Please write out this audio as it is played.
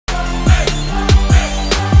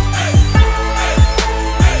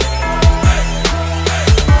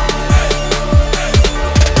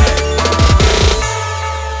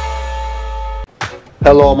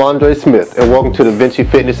Hello, I'm Andre Smith, and welcome to Davinci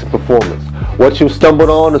Fitness and Performance. What you stumbled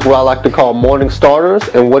on is what I like to call morning starters,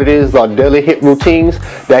 and what it is are daily HIIT routines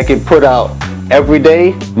that get put out every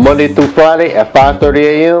day, Monday through Friday at 5:30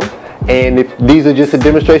 a.m. And if these are just a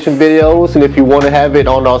demonstration videos, and if you want to have it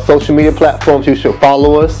on our social media platforms, you should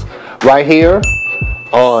follow us right here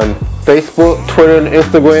on Facebook, Twitter, and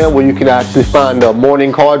Instagram, where you can actually find the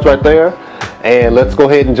morning cards right there. And let's go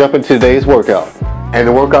ahead and jump into today's workout. And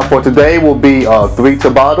the workout for today will be 3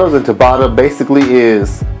 Tabatas. And Tabata basically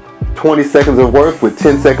is 20 seconds of work with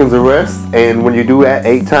 10 seconds of rest. And when you do that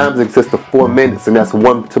 8 times, it consists of 4 minutes, and that's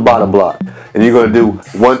 1 Tabata block. And you're going to do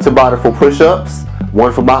 1 Tabata for push-ups,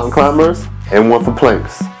 1 for mountain climbers, and 1 for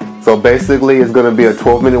planks. So basically it's going to be a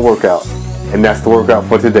 12-minute workout, and that's the workout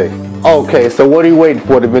for today. Okay, so what are you waiting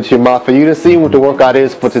for, Davinci Mafia? You done seen what the workout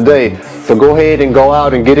is for today, so go ahead and go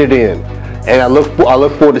out and get it in. And I look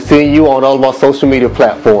forward to seeing you on all of our social media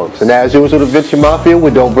platforms. And as usual, Davinci Mafia, we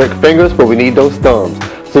don't break fingers, but we need those thumbs.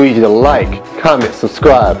 So we need you to like, comment,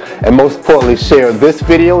 subscribe, and most importantly, share this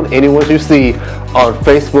video and anyone you see on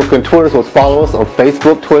Facebook and Twitter. So follow us on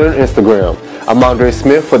Facebook, Twitter, and Instagram. I'm Andre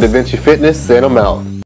Smith for Davinci Fitness, and I'm out.